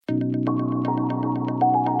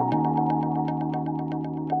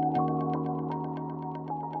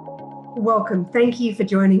Welcome. Thank you for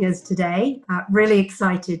joining us today. Really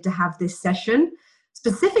excited to have this session,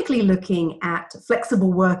 specifically looking at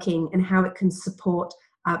flexible working and how it can support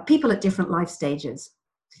people at different life stages.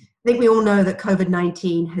 I think we all know that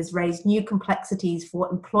COVID-19 has raised new complexities for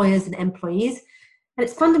employers and employees, and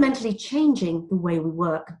it's fundamentally changing the way we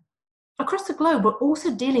work. Across the globe, we're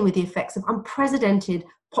also dealing with the effects of unprecedented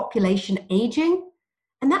population aging,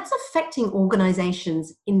 and that's affecting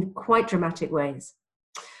organizations in quite dramatic ways.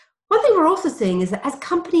 One thing we're also seeing is that as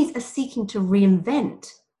companies are seeking to reinvent,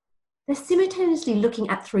 they're simultaneously looking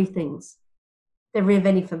at three things. They're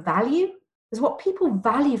reinventing for value, because what people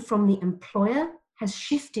value from the employer has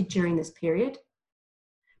shifted during this period.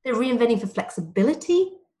 They're reinventing for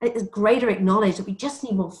flexibility. There's greater acknowledge that we just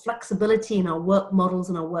need more flexibility in our work models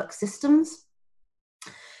and our work systems.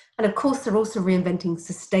 And of course, they're also reinventing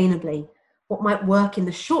sustainably. What might work in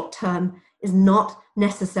the short term is not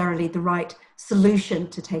necessarily the right solution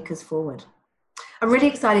to take us forward. I'm really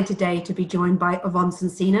excited today to be joined by Yvonne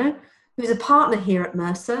Sonsino, who's a partner here at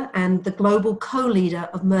Mercer and the global co-leader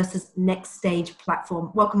of Mercer's Next Stage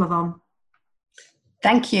platform. Welcome, Yvonne.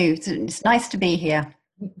 Thank you. It's nice to be here.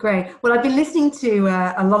 Great. Well, I've been listening to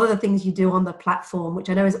a lot of the things you do on the platform, which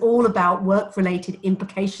I know is all about work-related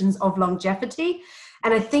implications of longevity.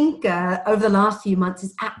 And I think over the last few months,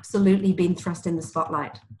 it's absolutely been thrust in the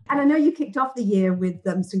spotlight. And I know you kicked off the year with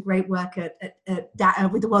some great work with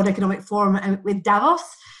the World Economic Forum and with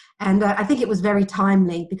Davos. And I think it was very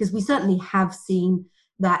timely because we certainly have seen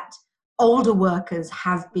that older workers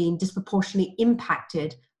have been disproportionately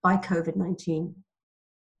impacted by COVID-19.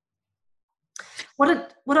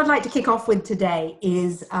 What I'd like to kick off with today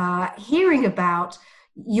is hearing about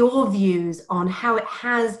your views on how it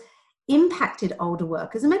has impacted older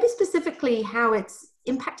workers and maybe specifically how it's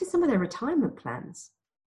impacted some of their retirement plans.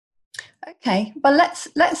 Okay, well,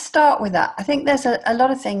 let's start with that. I think there's a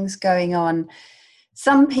lot of things going on.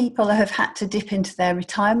 Some people have had to dip into their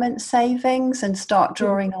retirement savings and start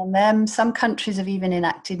drawing on them. Some countries have even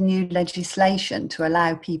enacted new legislation to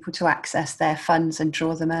allow people to access their funds and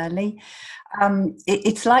draw them early.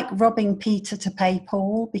 It's like robbing Peter to pay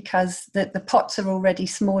Paul because the pots are already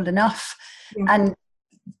small enough, and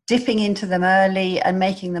dipping into them early and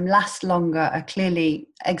making them last longer are clearly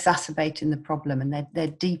exacerbating the problem, and they're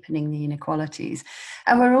deepening the inequalities.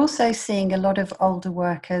 And we're also seeing a lot of older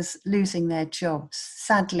workers losing their jobs.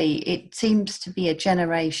 Sadly, it seems to be a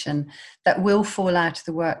generation that will fall out of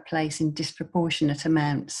the workplace in disproportionate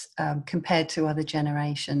amounts compared to other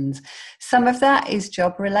generations. Some of that is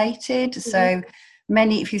job related. So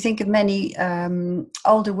many, if you think of many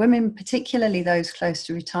older women, particularly those close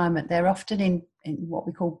to retirement, they're often in what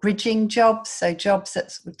we call bridging jobs. So jobs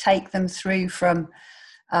that would take them through from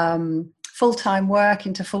full-time work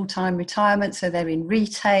into full-time retirement. So they're in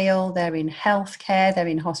retail, they're in healthcare, they're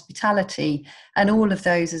in hospitality, and all of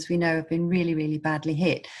those, as we know, have been really, really badly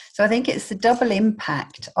hit. So I think it's the double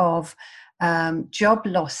impact of job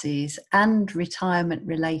losses and retirement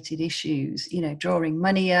related issues, drawing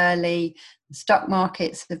money early, the stock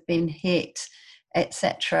markets have been hit,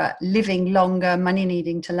 etc., living longer, money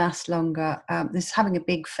needing to last longer. This is having a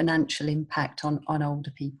big financial impact on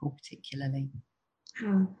older people particularly.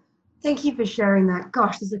 Thank you for sharing that.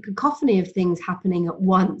 Gosh, there's a cacophony of things happening at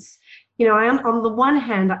once. On the one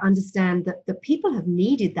hand, I understand that people have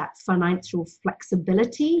needed that financial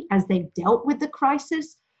flexibility as they've dealt with the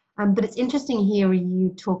crisis. But it's interesting hearing you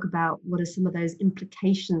talk about what are some of those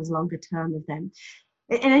implications longer term of them.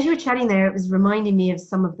 And as you were chatting there, it was reminding me of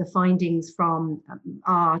some of the findings from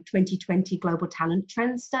our 2020 Global Talent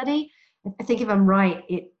Trends study. I think if I'm right,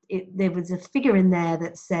 there was a figure in there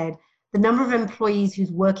that said the number of employees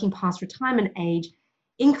who's working past retirement age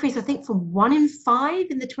increased, I think, from 1 in 5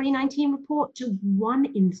 in the 2019 report to 1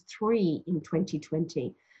 in 3 in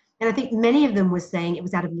 2020. And I think many of them were saying it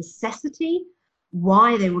was out of necessity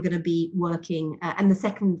why they were going to be working. And the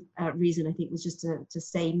second reason, I think, was just to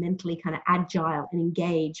stay mentally kind of agile and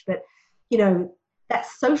engaged. But, that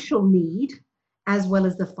social need, as well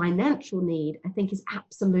as the financial need, I think is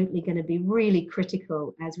absolutely going to be really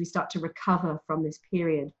critical as we start to recover from this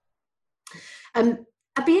period. I'd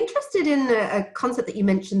be interested in a concept that you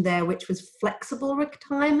mentioned there, which was flexible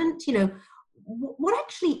retirement. What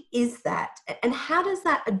actually is that? And how does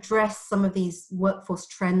that address some of these workforce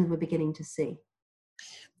trends we're beginning to see?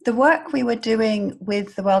 The work we were doing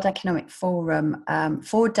with the World Economic Forum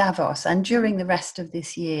for Davos and during the rest of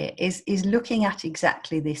this year is looking at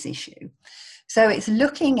exactly this issue. So it's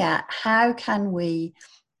looking at how can we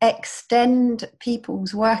extend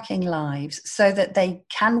people's working lives so that they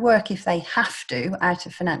can work if they have to out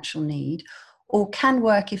of financial need, or can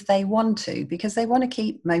work if they want to, because they want to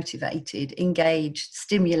keep motivated, engaged,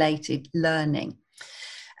 stimulated, learning.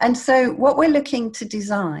 And so what we're looking to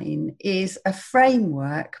design is a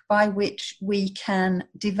framework by which we can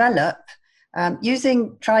develop,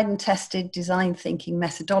 using tried and tested design thinking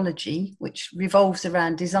methodology, which revolves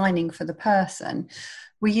around designing for the person.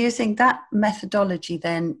 We're using that methodology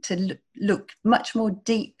then to look much more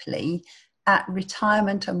deeply at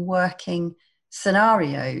retirement and working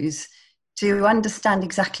scenarios to understand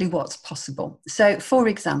exactly what's possible. So, for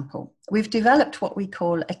example, we've developed what we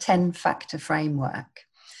call a 10-factor framework.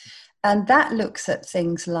 And that looks at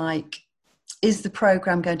things like, is the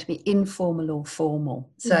program going to be informal or formal?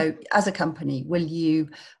 So as a company, will you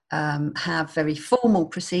have very formal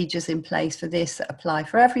procedures in place for this that apply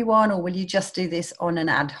for everyone, or will you just do this on an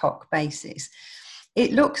ad hoc basis?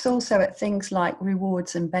 It looks also at things like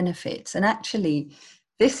rewards and benefits. And actually,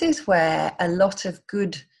 this is where a lot of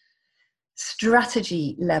good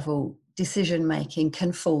strategy level decision making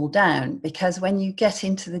can fall down, because when you get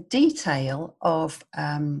into the detail of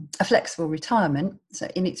a flexible retirement, so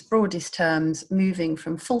in its broadest terms, moving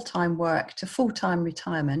from full-time work to full-time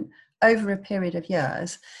retirement over a period of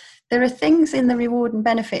years, there are things in the reward and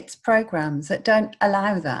benefits programs that don't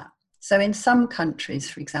allow that. So in some countries,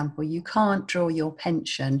 for example, you can't draw your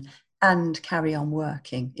pension and carry on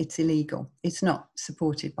working. It's illegal. It's not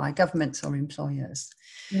supported by governments or employers.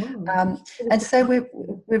 And so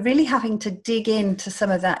we're really having to dig into some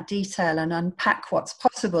of that detail and unpack what's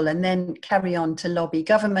possible, and then carry on to lobby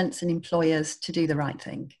governments and employers to do the right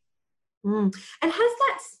thing. And has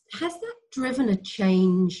that driven a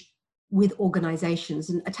change with organizations?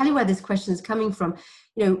 And I tell you where this question is coming from.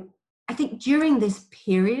 You know, I think during this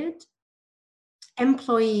period,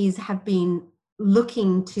 employees have been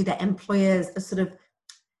looking to their employers as sort of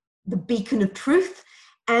the beacon of truth.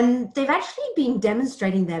 And they've actually been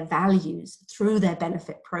demonstrating their values through their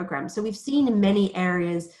benefit program. So we've seen in many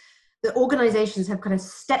areas that organizations have kind of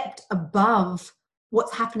stepped above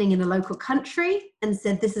what's happening in a local country and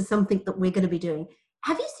said, this is something that we're going to be doing.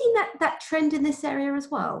 Have you seen that trend in this area as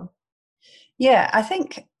well? Yeah, I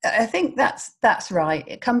think that's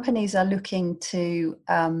right. Companies are looking to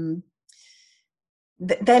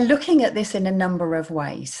they're looking at this in a number of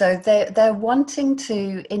ways. So they're wanting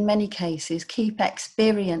to, in many cases, keep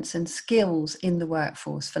experience and skills in the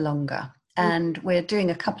workforce for longer. And we're doing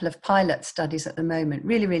a couple of pilot studies at the moment,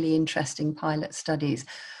 really, really interesting pilot studies,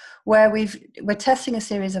 where we're testing a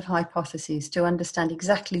series of hypotheses to understand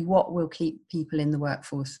exactly what will keep people in the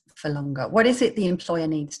workforce for longer. What is it the employer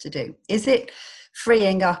needs to do? Is it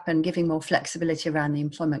freeing up and giving more flexibility around the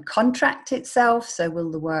employment contract itself? So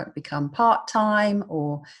will the work become part-time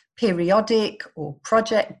or periodic or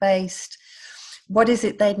project-based? What is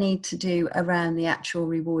it they need to do around the actual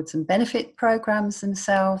rewards and benefit programs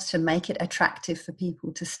themselves to make it attractive for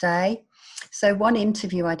people to stay? So one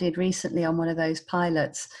interview I did recently on one of those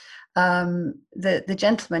pilots, the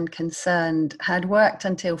gentleman concerned had worked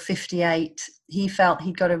until 58. He felt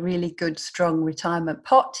he'd got a really good, strong retirement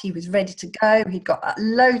pot. He was ready to go. He'd got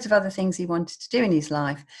loads of other things he wanted to do in his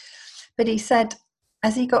life. But he said,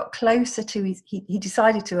 as he got closer to he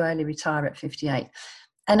decided to early retire at 58.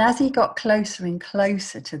 And as he got closer and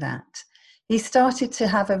closer to that, he started to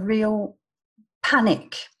have a real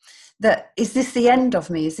panic that, is this the end of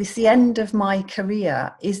me? Is this the end of my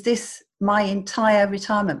career? Is this my entire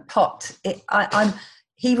retirement pot?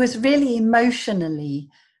 He was really emotionally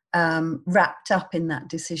wrapped up in that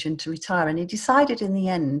decision to retire. And he decided in the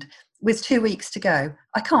end, with 2 weeks to go,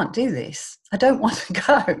 I can't do this. I don't want to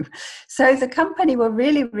go. So the company were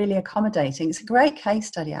really, really accommodating. It's a great case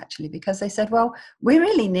study, actually, because they said, well, we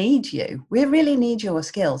really need you. We really need your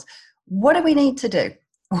skills. What do we need to do?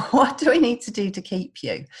 What do we need to do to keep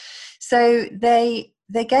you? So they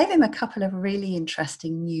gave him a couple of really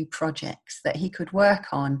interesting new projects that he could work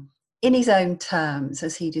on in his own terms,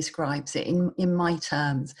 as he describes it, in my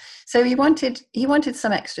terms. So he wanted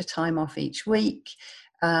some extra time off each week.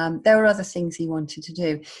 There were other things he wanted to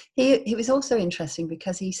do. He was also interesting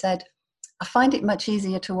because he said, I find it much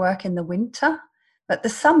easier to work in the winter, but the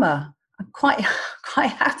summer, I'm quite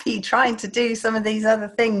happy trying to do some of these other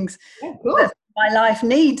things that my life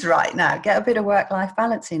needs right now, get a bit of work-life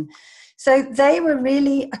balance in. So they were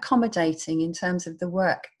really accommodating in terms of the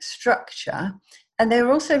work structure, and they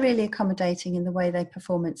were also really accommodating in the way they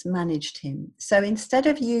performance managed him. So instead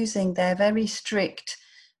of using their very strict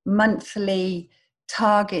monthly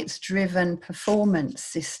targets-driven performance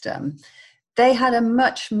system, they had a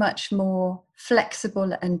much, much more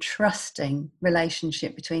flexible and trusting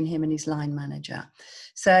relationship between him and his line manager.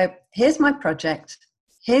 So here's my project,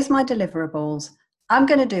 here's my deliverables, I'm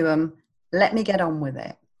going to do them, let me get on with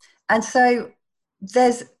it. And so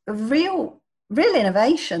there's a real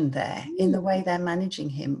innovation there in the way they're managing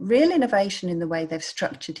him, real innovation in the way they've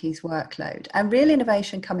structured his workload, and real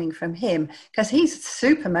innovation coming from him because he's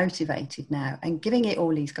super motivated now and giving it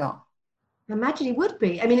all he's got. I imagine he would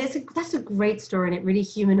be. I mean, that's a great story, and it really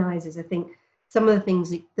humanizes, I think, some of the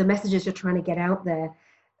things, the messages you're trying to get out there.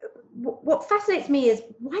 What fascinates me is,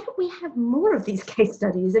 why don't we have more of these case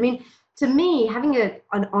studies? I mean, to me, having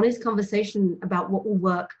an honest conversation about what will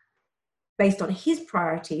work based on his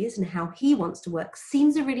priorities and how he wants to work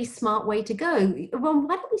seems a really smart way to go. Well,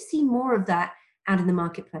 why don't we see more of that out in the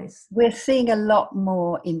marketplace? We're seeing a lot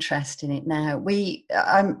more interest in it now.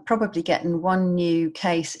 I'm probably getting one new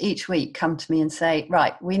case each week come to me and say,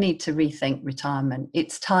 right, we need to rethink retirement.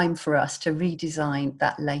 It's time for us to redesign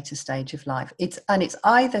that later stage of life. It's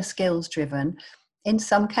either skills driven. In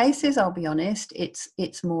some cases, I'll be honest,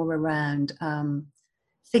 it's more around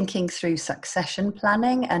thinking through succession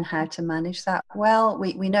planning and how to manage that well.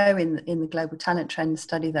 We know in the Global Talent Trend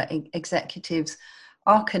study that executives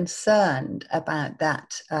are concerned about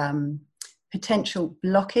that potential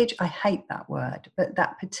blockage. I hate that word, but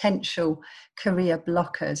that potential career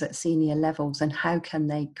blockers at senior levels, and how can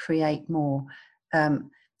they create more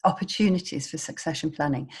opportunities for succession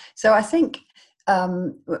planning. So I think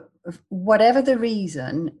whatever the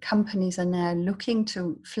reason, companies are now looking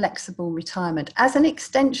to flexible retirement as an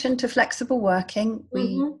extension to flexible working.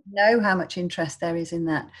 We know how much interest there is in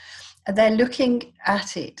that. They're looking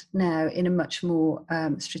at it now in a much more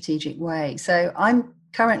strategic way. So I'm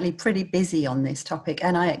currently pretty busy on this topic,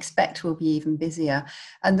 and I expect we'll be even busier.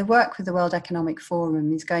 And the work with the World Economic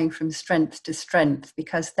Forum is going from strength to strength,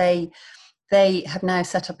 because they have now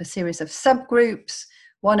set up a series of subgroups.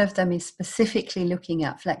 One of them is specifically looking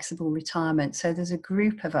at flexible retirement. So there's a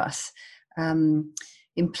group of us,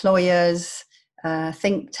 employers,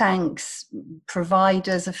 think tanks,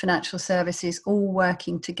 providers of financial services, all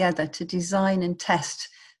working together to design and test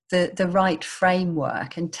the right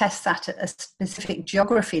framework, and test that at a specific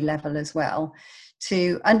geography level as well,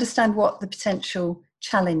 to understand what the potential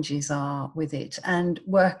challenges are with it, and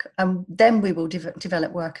work. Then we will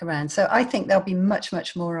develop workarounds. So I think there'll be much,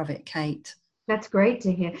 much more of it, Kate. That's great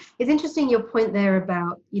to hear. It's interesting your point there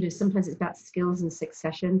about, sometimes it's about skills and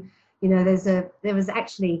succession. There was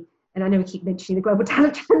actually, and I know we keep mentioning the global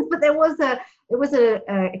talent trends, but there was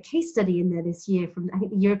a case study in there this year from, I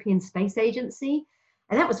think, the European Space Agency.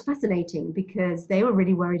 And that was fascinating, because they were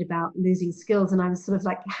really worried about losing skills. And I was sort of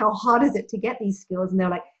like, how hard is it to get these skills? And they're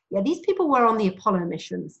like, yeah, these people were on the Apollo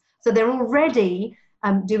missions. So they're already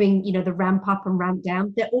doing, the ramp up and ramp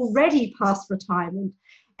down. They're already past retirement.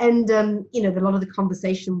 And, a lot of the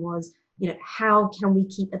conversation was, how can we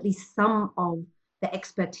keep at least some of the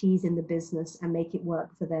expertise in the business and make it work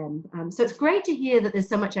for them? So it's great to hear that there's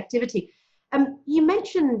so much activity. You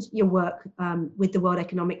mentioned your work with the World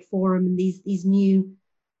Economic Forum and these new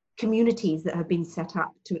communities that have been set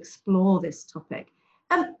up to explore this topic.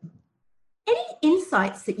 Any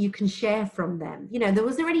insights that you can share from them?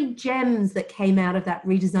 Was there any gems that came out of that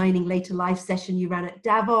Redesigning Later Life session you ran at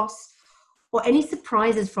Davos? Or any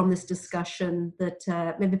surprises from this discussion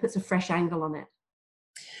that maybe puts a fresh angle on it?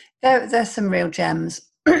 There's some real gems,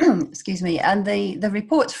 excuse me, and the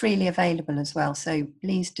report's freely available as well. So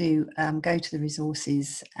please do go to the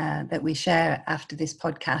resources that we share after this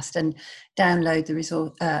podcast and download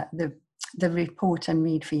the report and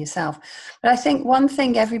read for yourself. But I think one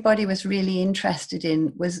thing everybody was really interested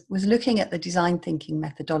in was looking at the design thinking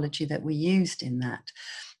methodology that we used in that.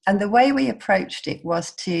 And the way we approached it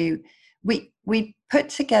was we put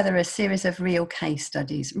together a series of real case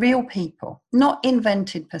studies, real people, not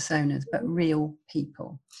invented personas, but real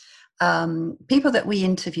people. People that we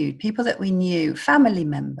interviewed, people that we knew, family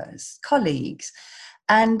members, colleagues.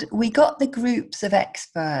 And we got the groups of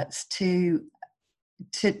experts to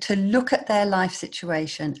look at their life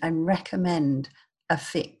situation and recommend a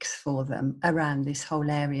fix for them around this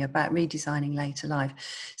whole area about redesigning later life.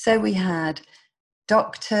 So we had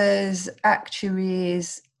doctors,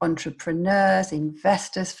 actuaries, entrepreneurs,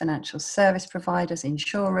 investors, financial service providers,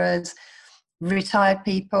 insurers, retired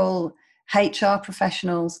people, HR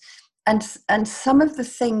professionals. And some of the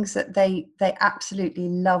things that they absolutely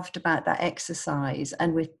loved about that exercise,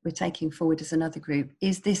 and we're taking forward as another group,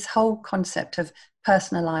 is this whole concept of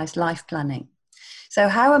personalized life planning. So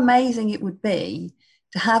how amazing it would be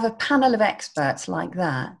to have a panel of experts like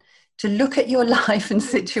that to look at your life and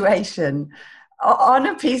situation on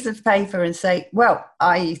a piece of paper and say, well,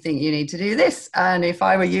 I think you need to do this, and if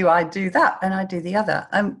I were you, I'd do that, and I'd do the other.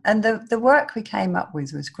 And the work we came up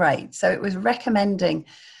with was great. So it was recommending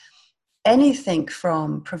anything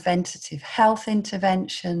from preventative health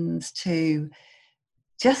interventions to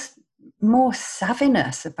just more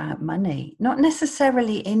savviness about money, not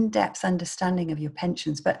necessarily in-depth understanding of your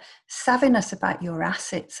pensions, but savviness about your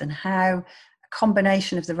assets and how a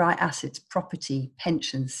combination of the right assets, property,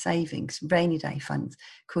 pensions, savings, rainy day funds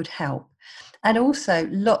could help. And also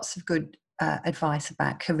lots of good advice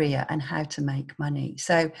about career and how to make money.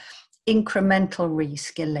 So incremental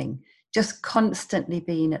reskilling, just constantly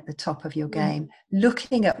being at the top of your game,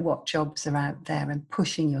 looking at what jobs are out there and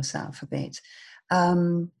pushing yourself a bit.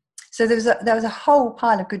 So there was a whole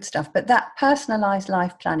pile of good stuff, but that personalised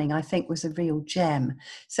life planning, I think, was a real gem.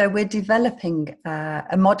 So we're developing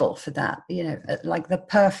a model for that, you know, like the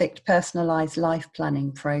perfect personalised life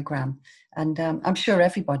planning program. And I'm sure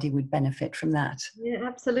everybody would benefit from that. Yeah,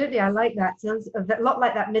 absolutely. I like that. Sounds a lot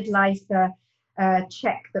like that midlife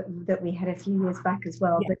check that we had a few years back as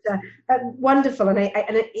well. Yeah. But wonderful, and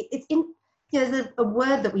it's in, you know, there's a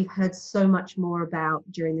word that we've heard so much more about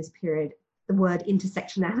during this period, the word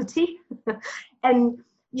intersectionality. And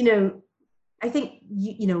you know, I think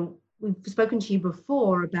you know, we've spoken to you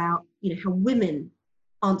before about, you know, how women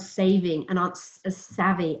aren't saving and aren't as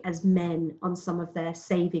savvy as men on some of their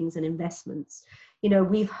savings and investments. You know,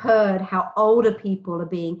 we've heard how older people are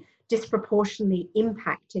being disproportionately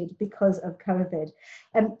impacted because of COVID.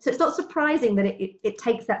 So it's not surprising that it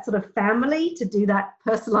takes that sort of family to do that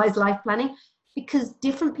personalized life planning, because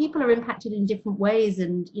different people are impacted in different ways,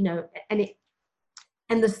 and you know,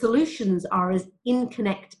 and the solutions are as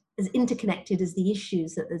interconnected as the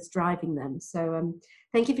issues that's driving them. So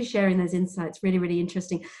thank you for sharing those insights. Really, really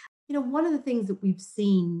interesting. You know, one of the things that we've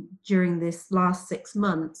seen during this last 6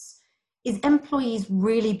 months is employees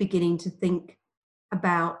really beginning to think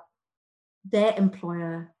about their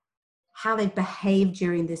employer, how they've behaved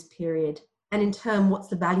during this period, and in turn, what's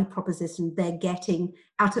the value proposition they're getting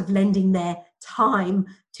out of lending their time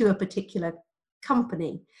to a particular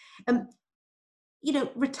company. You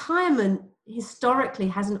know, retirement historically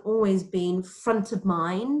hasn't always been front of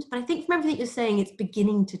mind, but I think from everything you're saying, it's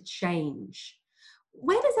beginning to change.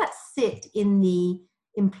 Where does that sit in the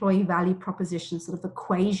employee value proposition sort of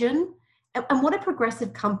equation? And what are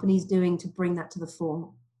progressive companies doing to bring that to the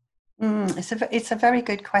fore? It's a very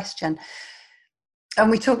good question. And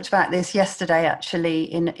we talked about this yesterday, actually,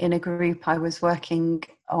 in a group I was working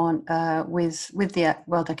on with the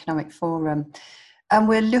World Economic Forum. And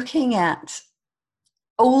we're looking at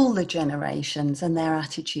all the generations and their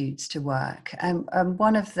attitudes to work. And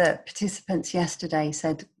one of the participants yesterday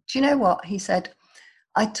said, do you know what? He said,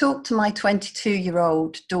 I talked to my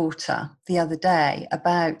 22-year-old daughter the other day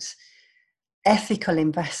about ethical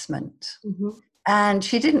investment. Mm-hmm. And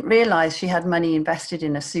she didn't realise she had money invested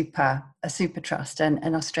in a super trust and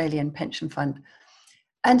an Australian pension fund.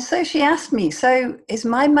 And so she asked me, so is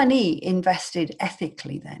my money invested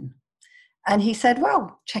ethically then? And he said,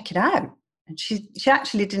 well, check it out. And she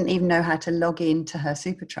actually didn't even know how to log into her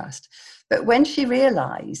super trust. But when she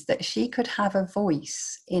realised that she could have a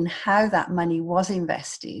voice in how that money was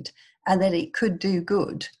invested and that it could do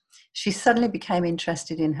good, she suddenly became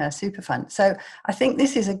interested in her super fund. So I think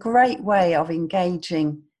this is a great way of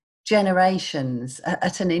engaging generations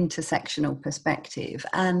at an intersectional perspective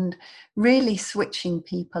and really switching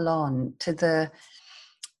people on to the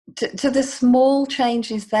small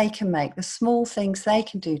changes they can make, the small things they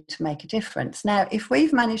can do to make a difference. Now, if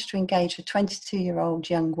we've managed to engage a 22-year-old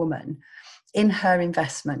young woman in her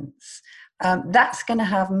investments, that's going to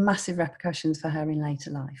have massive repercussions for her in later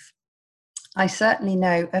life. I certainly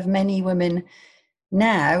know of many women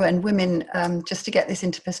now, and women, just to get this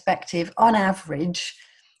into perspective, on average,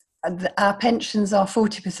 our pensions are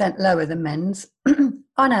 40% lower than men's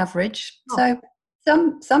on average. Oh. So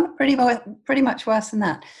some are pretty much worse than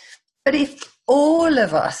that. But if all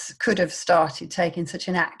of us could have started taking such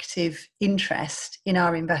an active interest in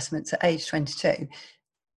our investments at age 22,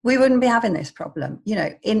 we wouldn't be having this problem. You know,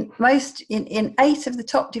 in 8 of the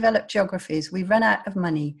top developed geographies, we run out of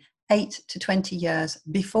money 8 to 20 years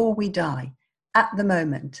before we die at the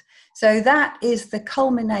moment. So that is the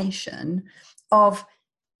culmination of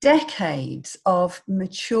decades of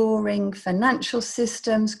maturing financial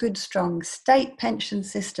systems, good, strong state pension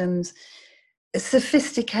systems,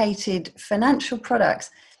 sophisticated financial products,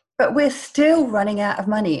 but we're still running out of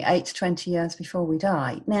money 8 to 20 years before we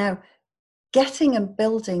die. Now, getting and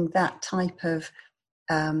building that type of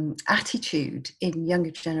attitude in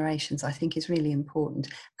younger generations, I think, is really important,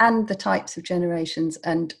 and the types of generations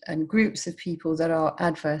and groups of people that are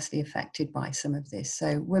adversely affected by some of this.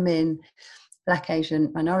 So women, Black,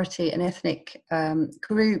 Asian, minority and ethnic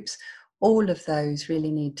groups, all of those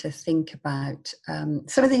really need to think about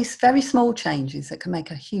some of these very small changes that can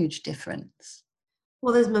make a huge difference.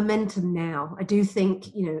 Well, there's momentum now. I do think,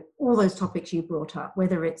 all those topics you brought up,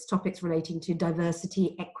 whether it's topics relating to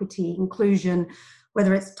diversity, equity, inclusion,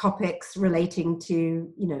 whether it's topics relating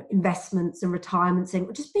to, investments and retirement,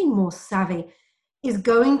 saying just being more savvy, is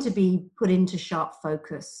going to be put into sharp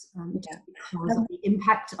focus, just because of the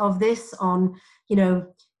impact of this on,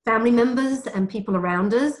 family members and people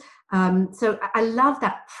around us. So I love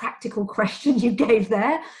that practical question you gave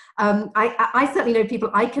there. I certainly know people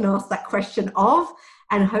I can ask that question of,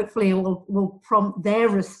 and hopefully it will prompt their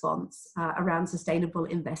response around sustainable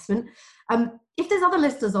investment. If there's other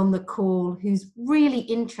listeners on the call who's really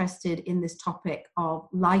interested in this topic of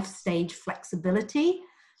life stage flexibility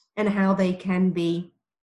and how they can be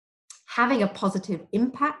having a positive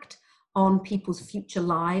impact on people's future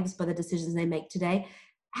lives by the decisions they make today,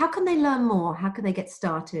 how can they learn more? How can they get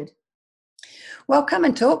started? Well, come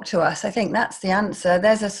and talk to us. I think that's the answer.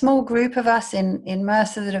 There's a small group of us in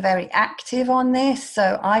Mercer that are very active on this.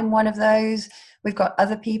 So I'm one of those. We've got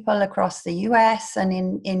other people across the US and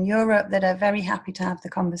in Europe that are very happy to have the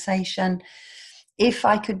conversation. If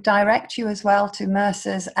I could direct you as well to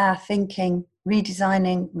Mercer's Our Thinking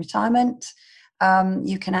Redesigning Retirement,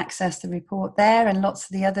 you can access the report there and lots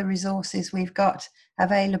of the other resources we've got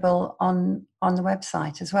available on the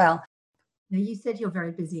website as well. Now, you said you're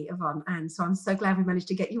very busy, Yvonne, and so I'm so glad we managed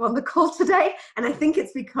to get you on the call today. And I think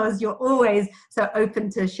it's because you're always so open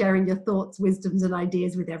to sharing your thoughts, wisdoms, and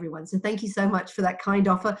ideas with everyone. So thank you so much for that kind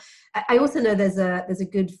offer. I also know there's a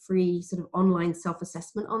good free sort of online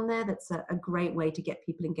self-assessment on there. That's a great way to get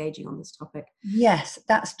people engaging on this topic. Yes,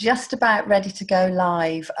 that's just about ready to go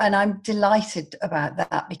live. And I'm delighted about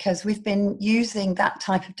that because we've been using that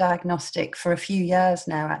type of diagnostic for a few years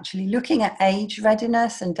now, actually looking at age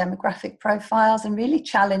readiness and demographic profiles and really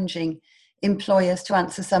challenging employers to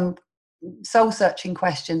answer some soul-searching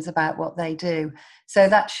questions about what they do. So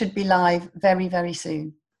that should be live very, very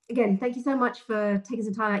soon. Again, thank you so much for taking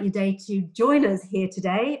some time out your day to join us here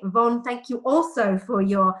today. Yvonne, thank you also for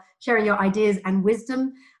sharing your ideas and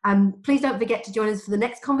wisdom. Please don't forget to join us for the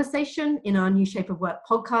next conversation in our New Shape of Work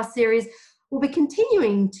podcast series. We'll be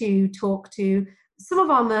continuing to talk to some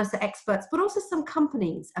of our Mercer experts, but also some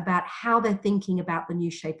companies about how they're thinking about the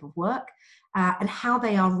new shape of work and how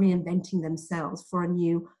they are reinventing themselves for a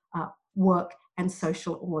new work and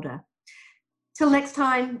social order. Till next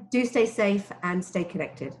time, do stay safe and stay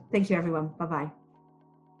connected. Thank you, everyone. Bye-bye.